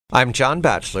I'm John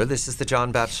Batchelor. This is the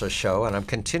John Batchelor Show, and I'm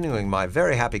continuing my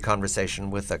very happy conversation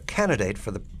with a candidate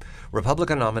for the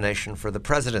Republican nomination for the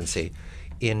presidency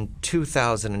in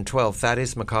 2012,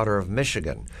 Thaddeus McCotter of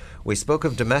Michigan. We spoke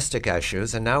of domestic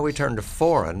issues, and now we turn to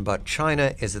foreign, but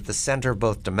China is at the center of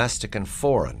both domestic and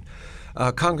foreign.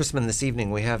 Congressman, this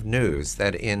evening we have news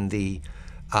that in the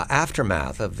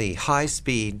aftermath of the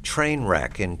high-speed train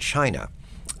wreck in China,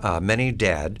 many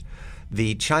dead,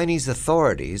 the Chinese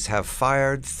authorities have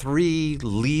fired 3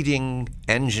 leading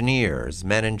engineers,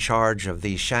 men in charge of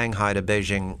the Shanghai to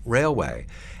Beijing railway,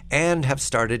 and have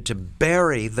started to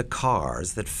bury the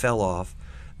cars that fell off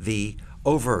the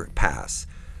overpass.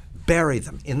 Bury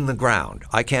them in the ground.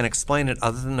 I can't explain it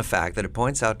other than the fact that it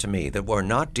points out to me that we're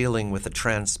not dealing with a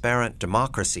transparent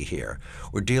democracy here.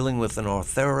 We're dealing with an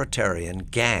authoritarian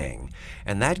gang.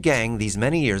 And that gang, these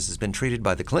many years, has been treated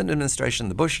by the Clinton administration,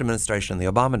 the Bush administration,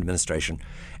 the Obama administration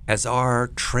as our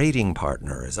trading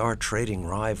partner, as our trading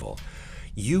rival.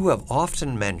 You have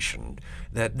often mentioned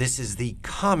that this is the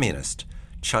communist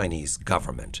Chinese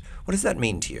government. What does that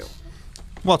mean to you?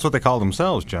 Well, it's what they call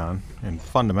themselves, John. And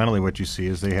fundamentally what you see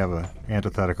is they have an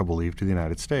antithetical belief to the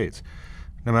United States.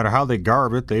 No matter how they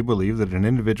garb it, they believe that an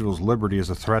individual's liberty is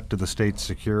a threat to the state's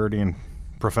security and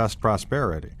professed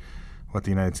prosperity. What the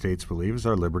United States believes is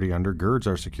our liberty undergirds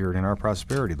our security and our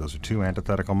prosperity. Those are two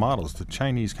antithetical models. The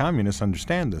Chinese communists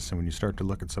understand this, and when you start to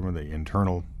look at some of the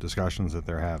internal discussions that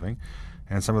they're having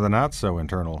and some of the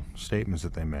not-so-internal statements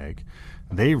that they make,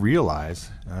 they realize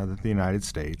that the United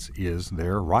States is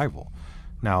their rival.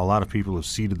 Now, a lot of people have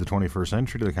ceded the 21st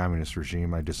century to the communist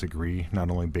regime. I disagree,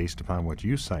 not only based upon what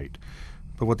you cite,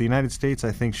 but what the United States,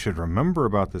 I think, should remember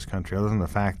about this country, other than the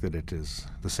fact that it is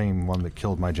the same one that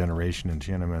killed my generation in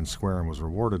Tiananmen Square and was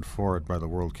rewarded for it by the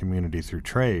world community through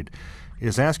trade,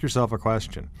 is ask yourself a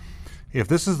question. If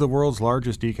this is the world's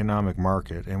largest economic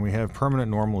market and we have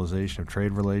permanent normalization of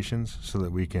trade relations so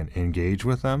that we can engage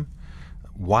with them,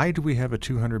 why do we have a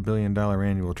 $200 billion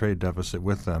annual trade deficit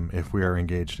with them if we are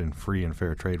engaged in free and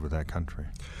fair trade with that country?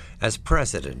 As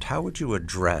president, how would you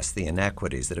address the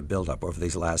inequities that have built up over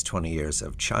these last 20 years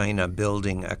of China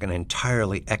building an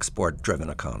entirely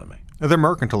export-driven economy? They're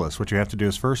mercantilists. What you have to do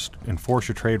is first enforce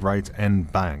your trade rights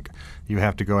and bank. You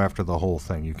have to go after the whole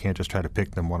thing. You can't just try to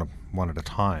pick them one at a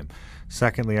time.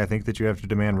 Secondly, I think that you have to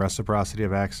demand reciprocity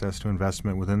of access to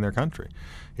investment within their country.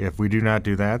 If we do not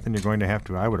do that, then you're going to have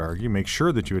to, I would argue, make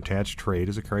sure that you attach trade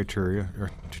as a criteria,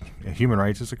 or human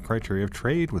rights as a criteria of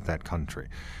trade with that country.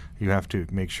 You have to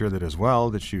make sure that as well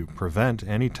that you prevent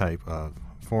any type of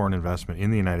foreign investment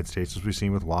in the United States, as we've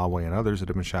seen with Huawei and others that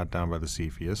have been shot down by the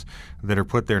CFIUS, that are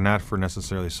put there not for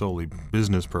necessarily solely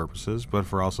business purposes, but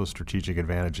for also strategic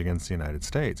advantage against the United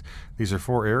States. These are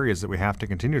 4 areas that we have to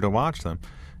continue to watch them.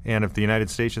 And if the United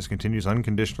States just continues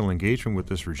unconditional engagement with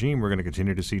this regime, we're going to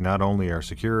continue to see not only our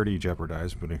security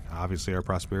jeopardized, but obviously our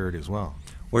prosperity as well.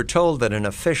 We're told that an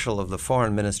official of the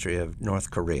Foreign Ministry of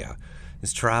North Korea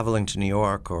is traveling to New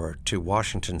York or to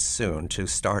Washington soon to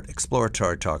start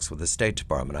exploratory talks with the State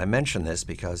Department. I mention this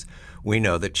because we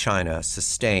know that China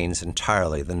sustains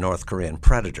entirely the North Korean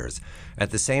predators.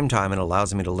 At the same time, it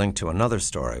allows me to link to another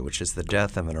story, which is the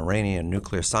death of an Iranian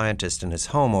nuclear scientist in his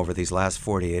home over these last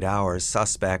 48 hours,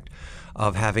 suspect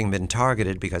of having been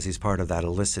targeted because he's part of that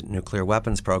illicit nuclear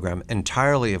weapons program,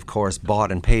 entirely, of course,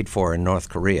 bought and paid for in North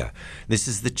Korea. This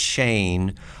is the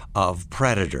chain of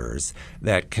predators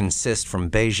that consist from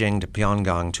Beijing to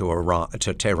Pyongyang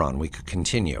to Tehran. We could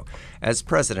continue. As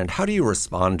president, how do you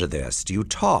respond to this? Do you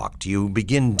talk? Do you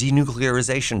begin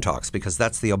denuclearization talks? Because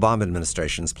that's the Obama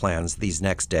administration's plans these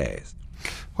next days.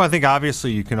 Well, I think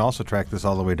obviously you can also track this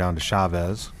all the way down to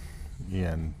Chavez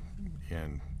in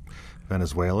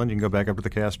Venezuela, and you can go back up to the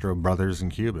Castro brothers in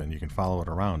Cuba, and you can follow it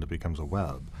around. It becomes a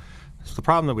web. So the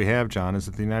problem that we have, John, is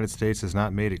that the United States has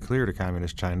not made it clear to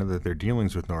Communist China that their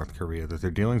dealings with North Korea, that their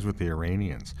dealings with the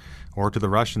Iranians, or to the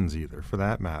Russians either, for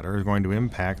that matter, are going to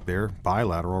impact their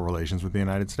bilateral relations with the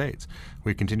United States.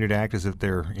 We continue to act as if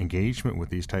their engagement with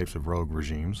these types of rogue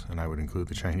regimes, and I would include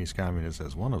the Chinese Communists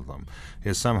as one of them,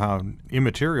 is somehow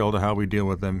immaterial to how we deal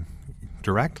with them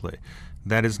directly.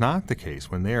 That is not the case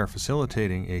when they are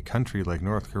facilitating a country like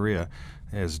North Korea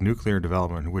as nuclear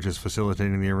development, which is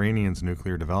facilitating the Iranians'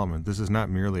 nuclear development. This is not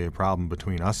merely a problem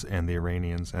between us and the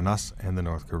Iranians and us and the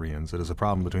North Koreans. It is a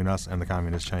problem between us and the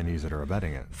Communist Chinese that are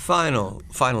abetting it.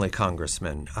 Finally,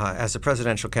 Congressman, as a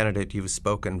presidential candidate, you've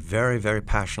spoken very, very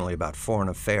passionately about foreign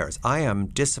affairs. I am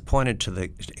disappointed to the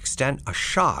extent,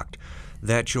 shocked,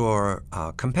 that your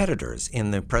competitors in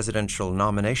the presidential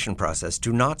nomination process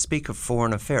do not speak of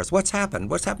foreign affairs. What's happened?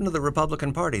 What's happened to the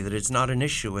Republican Party that it's not an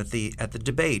issue at the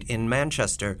debate in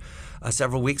Manchester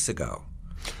several weeks ago?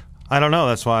 I don't know.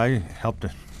 That's why I helped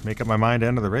to make up my mind to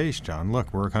end of the race, John.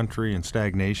 Look, we're a country in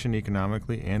stagnation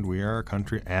economically, and we are a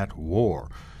country at war,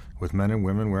 with men and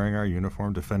women wearing our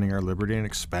uniform, defending our liberty, and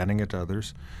expanding it to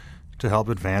others to help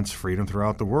advance freedom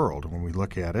throughout the world. When we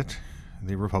look at it,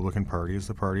 the Republican Party is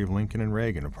the party of Lincoln and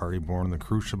Reagan, a party born in the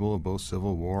crucible of both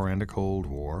Civil War and a Cold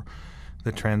War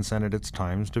that transcended its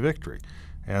times to victory.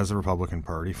 As the Republican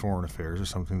Party, foreign affairs is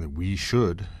something that we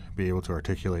should be able to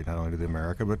articulate not only to the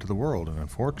America but to the world. And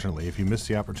unfortunately, if you miss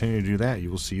the opportunity to do that, you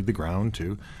will cede the ground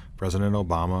to President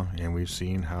Obama, and we've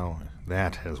seen how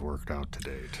that has worked out to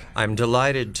date. I'm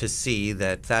delighted to see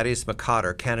that Thaddeus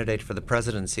McCotter, candidate for the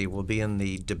presidency, will be in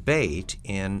the debate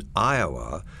in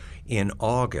Iowa in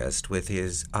August with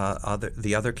his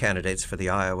the other candidates for the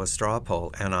Iowa straw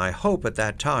poll, and I hope at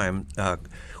that time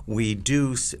we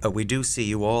do see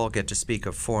you all get to speak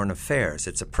of foreign affairs.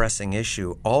 It's a pressing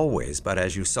issue always, but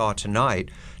as you saw tonight,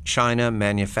 China,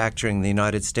 manufacturing, the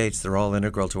United States, they're all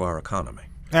integral to our economy.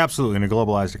 Absolutely. In a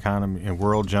globalized economy and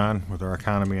world, John, with our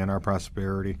economy and our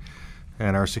prosperity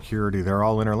and our security, they're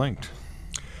all interlinked.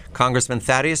 Congressman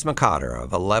Thaddeus McCotter of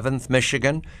 11th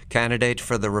Michigan, candidate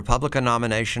for the Republican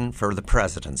nomination for the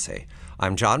presidency.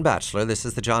 I'm John Batchelor. This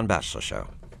is The John Batchelor Show.